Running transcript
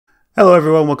Hello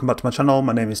everyone, welcome back to my channel.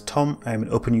 My name is Tom. I am an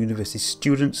Open University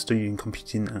student studying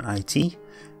computing and IT.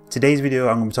 Today's video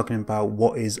I'm going to be talking about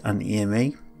what is an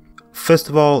EMA. First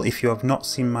of all, if you have not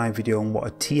seen my video on what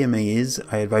a TMA is,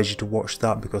 I advise you to watch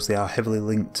that because they are heavily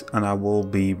linked and I will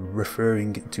be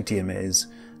referring to TMAs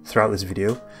throughout this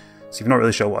video. So if you're not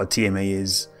really sure what a TMA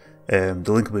is, the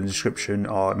link will be in the description,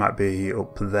 or it might be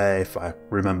up there if I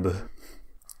remember.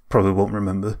 Probably won't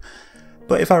remember,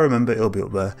 but if I remember it'll be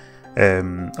up there.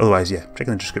 Otherwise, yeah, check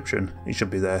in the description, it should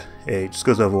be there. It just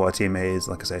goes over what a TMA is.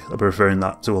 Like I say, I'll be referring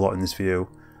that to a lot in this video.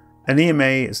 An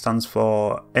EMA stands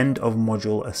for End of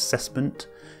Module Assessment.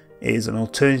 It is an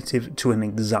alternative to an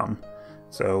exam.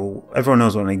 So everyone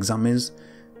knows what an exam is.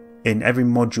 In every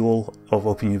module of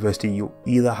Open University, you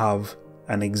either have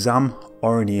an exam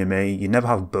or an EMA. You never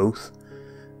have both.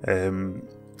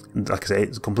 Like I say,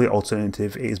 it's a complete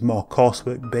alternative. It is more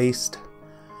coursework based.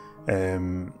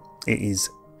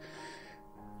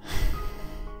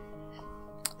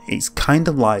 It's kind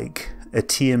of like a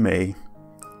TMA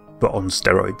but on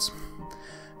steroids.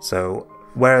 So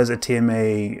whereas a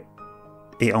TMA,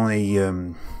 it only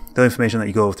the information that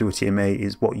you go through a TMA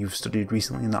is what you've studied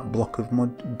recently in that block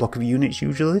of units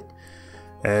usually.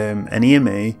 An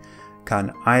EMA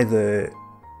can either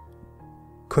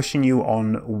question you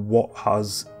on what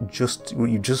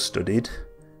you've just studied.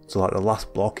 So like the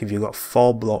last block, if you've got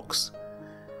 4 blocks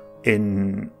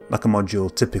in like a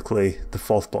module, typically the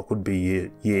 4th block would be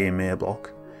your EMA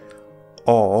block,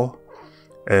 or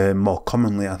more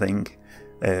commonly I think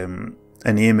an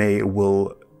EMA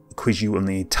will quiz you on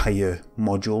the entire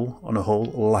module on a whole,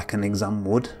 like an exam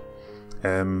would.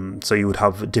 So you would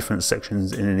have different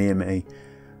sections in an EMA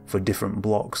for different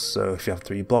blocks. So if you have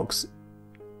 3 blocks,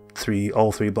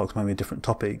 all three blocks might be different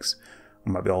topics,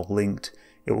 might be all linked.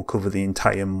 It will cover the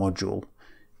entire module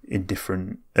in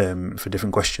different for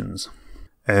different questions.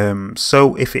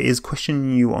 So if it is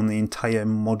questioning you on the entire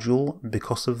module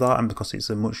because of that, and because it's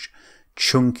a much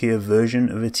chunkier version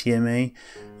of a TMA,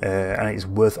 and it's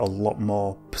worth a lot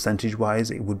more percentage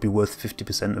wise, it would be worth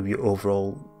 50% of your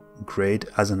overall grade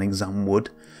as an exam would.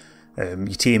 Your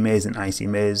TMAs and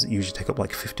ICMAs usually take up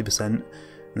like 50%,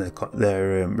 and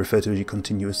they're referred to as your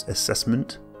continuous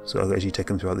assessment. So as you take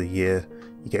them throughout the year,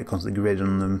 you get constantly graded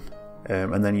on them,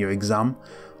 and then your exam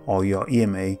or your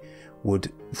EMA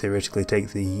would theoretically take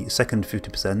the second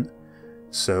 50%.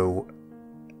 So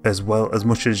as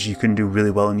much as you can do really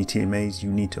well in your TMAs,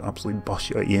 you need to absolutely boss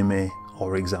your EMA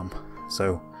or exam.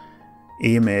 So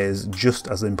EMA is just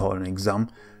as important as an exam.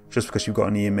 Just because you've got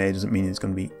an EMA doesn't mean it's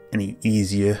going to be any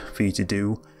easier for you to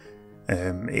do.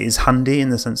 It is handy in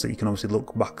the sense that you can obviously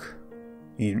look back.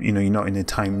 You know, you're not in a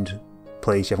timed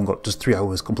place, you haven't got just 3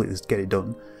 hours completely to get it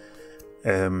done.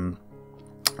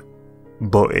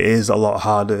 But it is a lot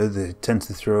harder. They tend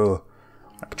to throw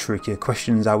like trickier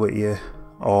questions out at you,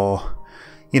 or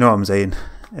you know what I'm saying.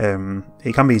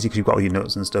 It can be easy because you've got all your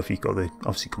notes and stuff. You've got the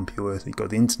obviously computer, you've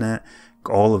got the internet,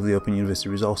 got all of the Open University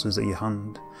resources at your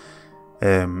hand.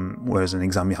 Whereas an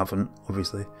exam you haven't,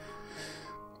 obviously.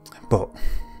 But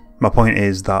my point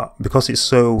is that because it's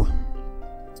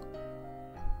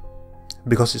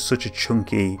such a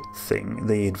chunky thing,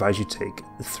 they advise you to take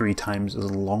 3 times as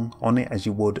long on it as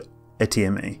you would a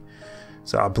TMA.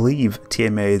 So I believe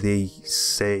TMA, they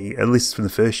say, at least from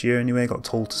the first year anyway, I got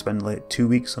told to spend like 2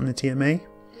 weeks on the TMA.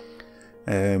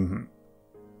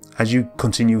 As you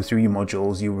continue through your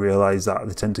modules, you realise that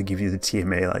they tend to give you the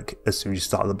TMA like as soon as you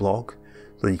start the block,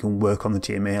 so you can work on the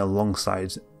TMA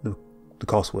alongside the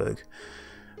coursework.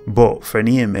 But for an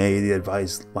EMA, they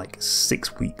advise like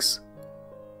 6 weeks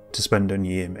to spend on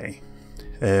your EMA.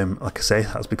 Like I say,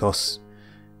 that's because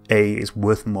A, it's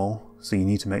worth more, so you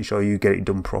need to make sure you get it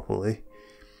done properly.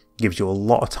 Gives you a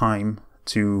lot of time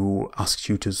to ask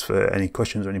tutors for any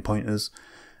questions or any pointers,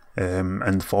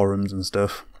 and forums and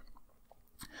stuff.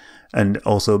 And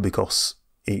also because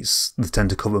they tend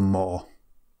to cover more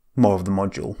of the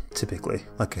module typically.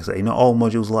 Like I say, not all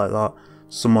modules are like that.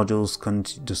 Some modules can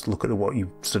just look at what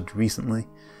you've studied recently.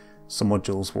 Some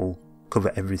modules will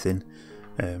cover everything.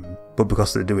 But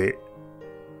because they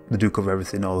do cover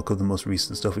everything, or they cover the most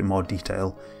recent stuff in more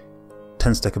detail, it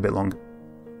tends to take a bit longer.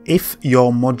 If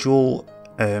your module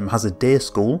has a day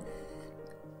school,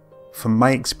 from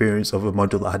my experience of a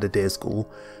module that had a day school,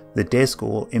 the day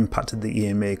school impacted the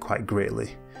EMA quite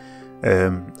greatly.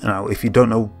 Now, if you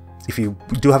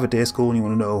do have a day school and you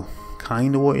want to know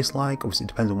kind of what it's like, obviously it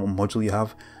depends on what module you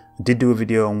have. I did do a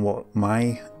video on what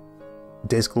my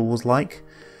day school was like.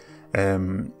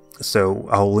 So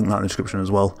I'll link that in the description as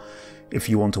well if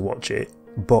you want to watch it.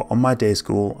 But on my day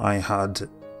school, I had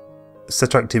a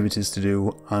set of activities to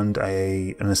do and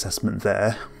an assessment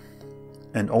there.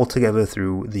 and altogether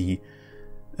through the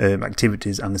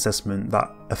activities and assessment, that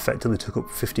effectively took up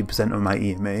 50% of my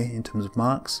EMA in terms of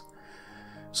marks.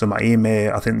 So my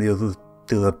EMA, I think the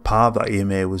other part of that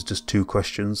EMA was just 2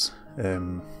 questions.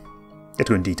 You had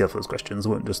to go in detail for those questions. It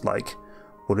weren't just like,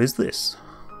 what is this?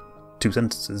 2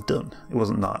 sentences, done. It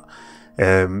wasn't that.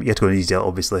 You had to go in detail,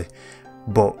 obviously,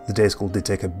 but the day school did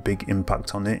take a big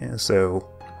impact on it, so,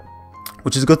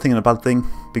 which is a good thing and a bad thing,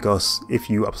 because if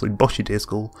you absolutely bosh your day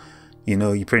school, you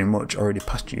know you pretty much already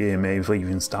passed your EMA before you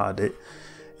even started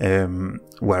it.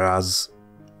 Whereas,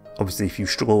 obviously, if you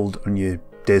struggled on your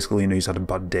day school, you know, you just had a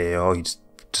bad day, or you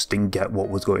just didn't get what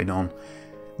was going on,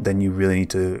 then you really need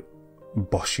to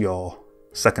bosh your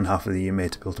second half of the EMA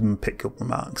to be able to pick up the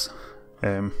marks.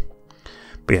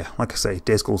 But yeah, like I say,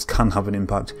 day schools can have an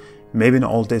impact. Maybe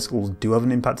not all day schools do have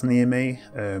an impact on the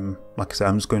EMA. Like I say,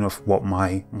 I'm just going off what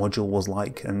my module was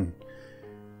like and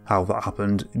how that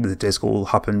happened. The day school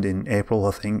happened in April,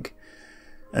 I think,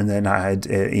 and then I had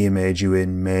EMA due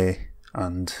in May,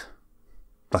 and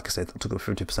like I said, that took up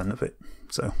 50% of it.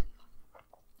 So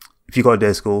if you've got a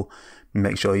day school,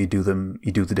 make sure you do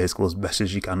the day school as best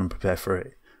as you can and prepare for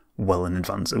it well in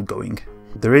advance of going.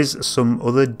 There is some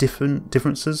other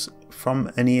differences from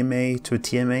an EMA to a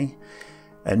TMA.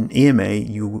 An EMA,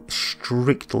 you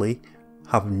strictly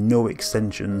have no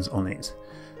extensions on it.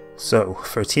 So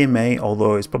for a TMA,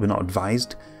 although it's probably not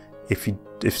advised,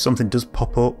 if something does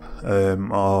pop up,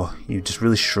 or you're just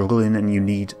really struggling and you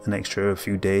need an extra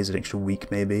few days, an extra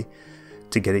week maybe,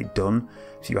 to get it done,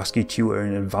 if you ask your tutor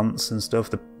in advance and stuff,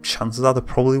 the chances are they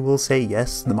probably will say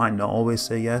yes. They might not always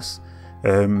say yes,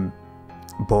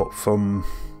 but from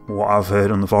what I've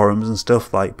heard on the forums and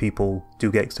stuff, like, people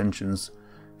do get extensions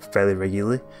fairly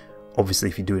regularly. Obviously,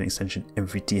 if you do an extension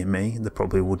every TMA, they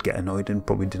probably would get annoyed and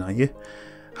probably deny you.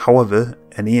 However,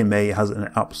 an EMA has an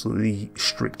absolutely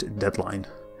strict deadline.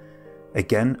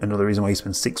 Again, another reason why you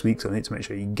spend 6 weeks on it, to make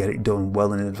sure you get it done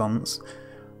well in advance.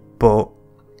 But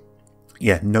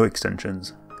yeah, no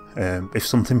extensions. If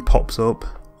something pops up,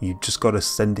 you just got to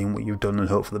send in what you've done and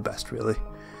hope for the best, really.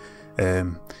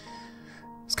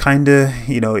 It's kind of,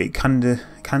 you know, it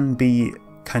can be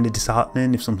kind of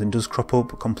disheartening if something does crop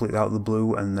up completely out of the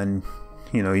blue, and then,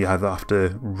 you know, you either have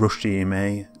to rush the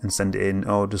EMA and send it in,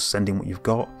 or just send in what you've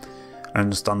got. I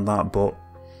understand that, but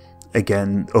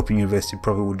again, Open University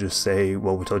probably would just say,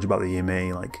 well, we told you about the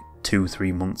EMA like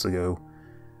 2-3 months ago,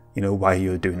 you know, why are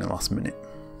you doing it last minute?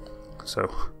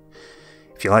 So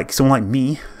if you're like someone like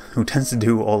me, who tends to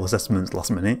do all assessments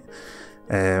last minute,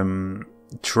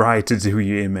 try to do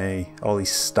your EMA, or at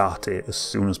least start it as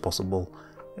soon as possible.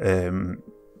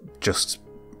 Just,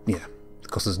 yeah,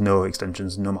 because there's no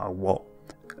extensions no matter what.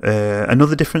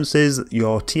 Another difference is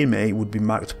your TMA would be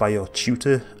marked by your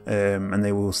tutor, and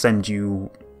they will send you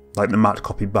like the marked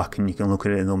copy back, and you can look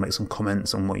at it and they'll make some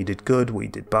comments on what you did good, what you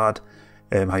did bad,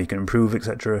 how you can improve,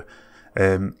 etc.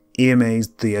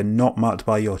 EMAs, they are not marked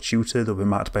by your tutor, they'll be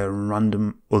marked by a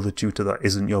random other tutor that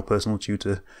isn't your personal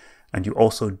tutor, and you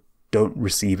also don't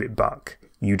receive it back.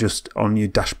 You just, on your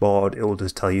dashboard, it will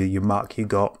just tell you your mark you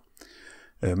got.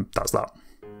 That's that.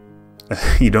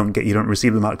 You don't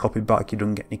receive the marked copy back. You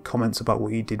don't get any comments about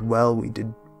what you did well, what you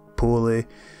did poorly.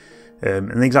 In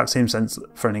the exact same sense,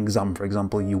 for an exam, for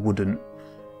example, you wouldn't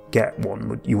get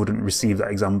one. You wouldn't receive that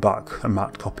exam back, a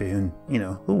marked copy, and, you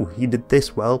know, oh, you did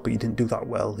this well, but you didn't do that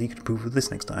well. You could improve with this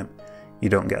next time. You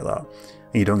don't get that.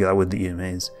 And you don't get that with the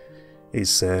EMAs.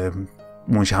 It's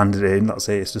once you hand it in, that's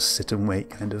it. It's just sit and wait,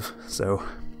 kind of. So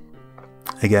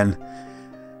again,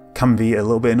 can be a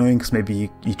little bit annoying, because maybe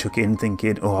you took it in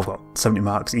thinking, oh, I've got 70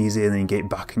 marks easy, and then you get it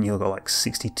back and you've got like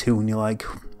 62, and you're like,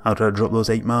 how did I drop those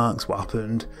 8 marks? What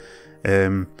happened?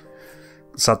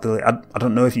 Sadly, I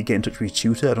don't know if you get in touch with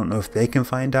your tutor. I don't know if they can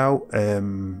find out,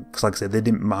 because like I said, they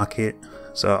didn't mark it,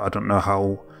 so I don't know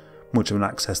how much of an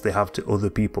access they have to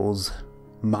other people's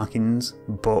markings,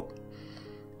 but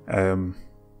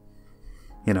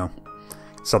you know,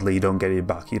 sadly you don't get it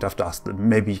back. You'd have to ask them.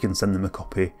 Maybe you can send them a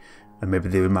copy, and maybe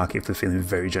they would mark it if they're feeling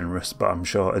very generous, but I'm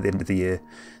sure at the end of the year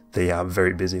they are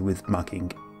very busy with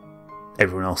marking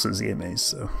everyone else's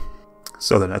EMAs.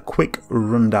 So then a quick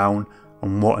rundown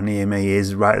on what an EMA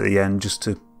is right at the end, just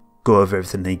to go over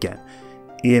everything again.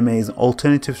 EMA is an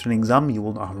alternative to an exam. You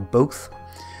will not have both.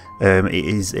 It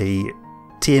is a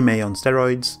TMA on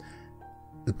steroids.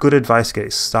 The good advice to get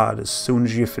it started as soon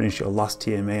as you finish your last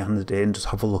TMA, handed in, just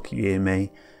have a look at your EMA,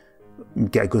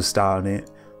 get a good start on it.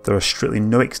 There are strictly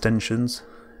no extensions.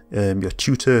 Your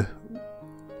tutor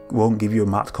won't give you a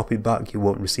marked copy back, you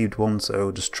won't receive one,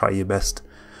 so just try your best,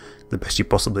 the best you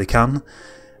possibly can.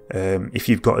 If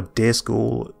you've got a day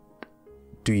school,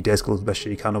 do your day school as best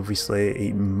you can. Obviously,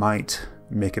 it might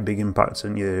make a big impact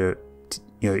on your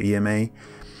EMA.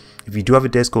 If you do have a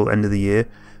day school at the end of the year,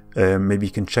 maybe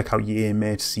you can check out your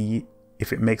EMA to see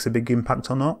if it makes a big impact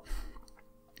or not.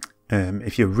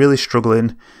 If you're really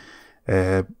struggling,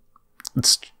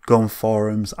 just go on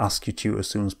forums, ask your tutor as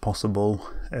soon as possible.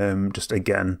 Just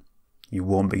again, you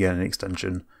won't be getting an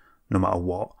extension no matter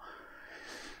what.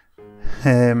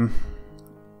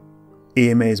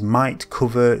 EMAs might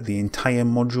cover the entire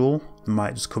module,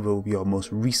 might just cover your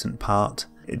most recent part.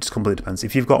 It just completely depends.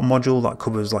 If you've got a module that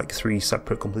covers like 3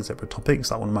 completely separate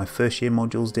topics, like one of my first year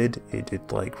modules did, it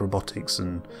did like robotics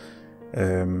and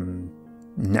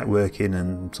networking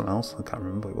and something else, I can't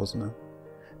remember what it was now.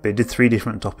 But it did 3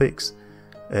 different topics.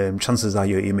 Chances are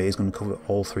your EMA is going to cover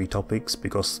all 3 topics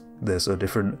because they're so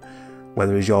different.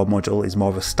 Whether your module is more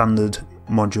of a standard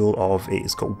module or if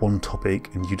it's got one topic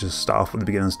and you just start off with the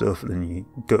beginning stuff and then you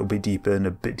go a bit deeper and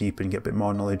get a bit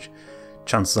more knowledge,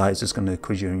 chances are it's just going to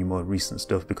quiz you on your more recent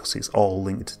stuff because it's all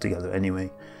linked together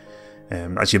anyway.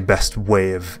 That's your best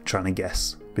way of trying to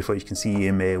guess before you can see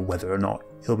EMA whether or not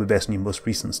it'll be based on your most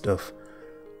recent stuff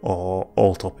or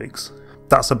all topics.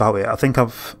 That's about it. I think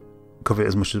I've covered it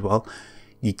as much as well.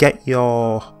 You get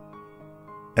your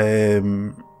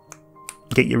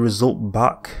result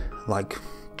back like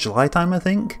July time, I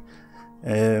think. I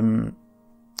don't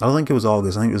think it was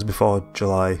August. I think it was before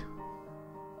July.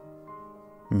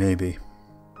 Maybe.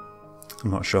 I'm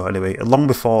not sure. Anyway, long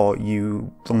before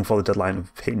the deadline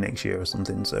of hitting next year or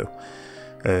something. So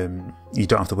you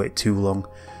don't have to wait too long.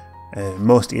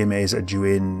 Most EMAs are due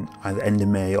in either end of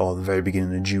May or the very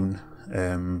beginning of June.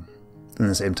 In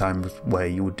the same time where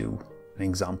you would do an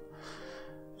exam.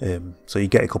 So you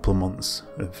get a couple of months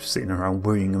of sitting around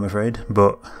worrying, I'm afraid,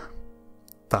 but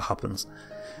that happens.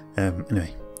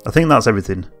 Anyway, I think that's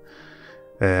everything.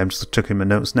 I'm just checking my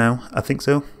notes now. I think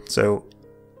so. So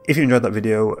if you enjoyed that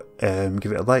video,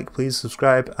 give it a like, please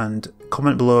subscribe, and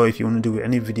comment below if you want to do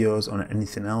any videos on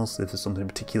anything else. If there's something in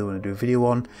particular you want to do a video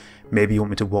on, maybe you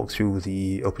want me to walk through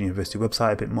the Open University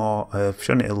website a bit more. I've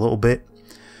shown it a little bit.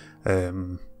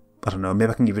 I don't know,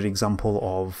 maybe I can give you an example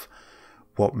of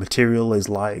what material is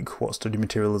like, what study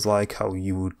material is like, how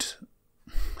you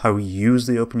use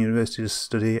the Open University to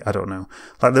study. I don't know.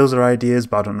 Like, those are ideas,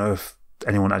 but I don't know if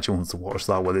anyone actually wants to watch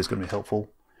that, whether it's going to be helpful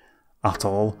at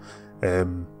all.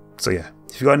 So yeah,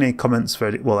 if you've got any comments for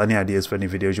any ideas for any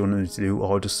videos you want me to do,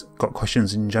 or just got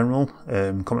questions in general,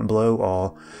 comment below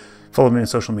or follow me on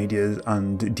social media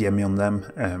and DM me on them.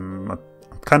 I'm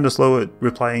kind of slow at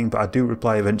replying, but I do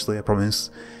reply eventually, I promise.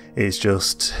 It's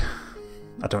just,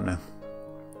 I don't know.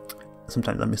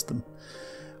 Sometimes I miss them.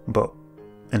 But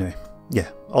anyway, yeah,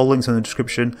 all links in the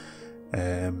description.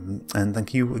 And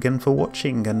thank you again for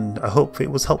watching, and I hope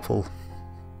it was helpful.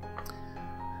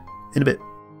 In a bit.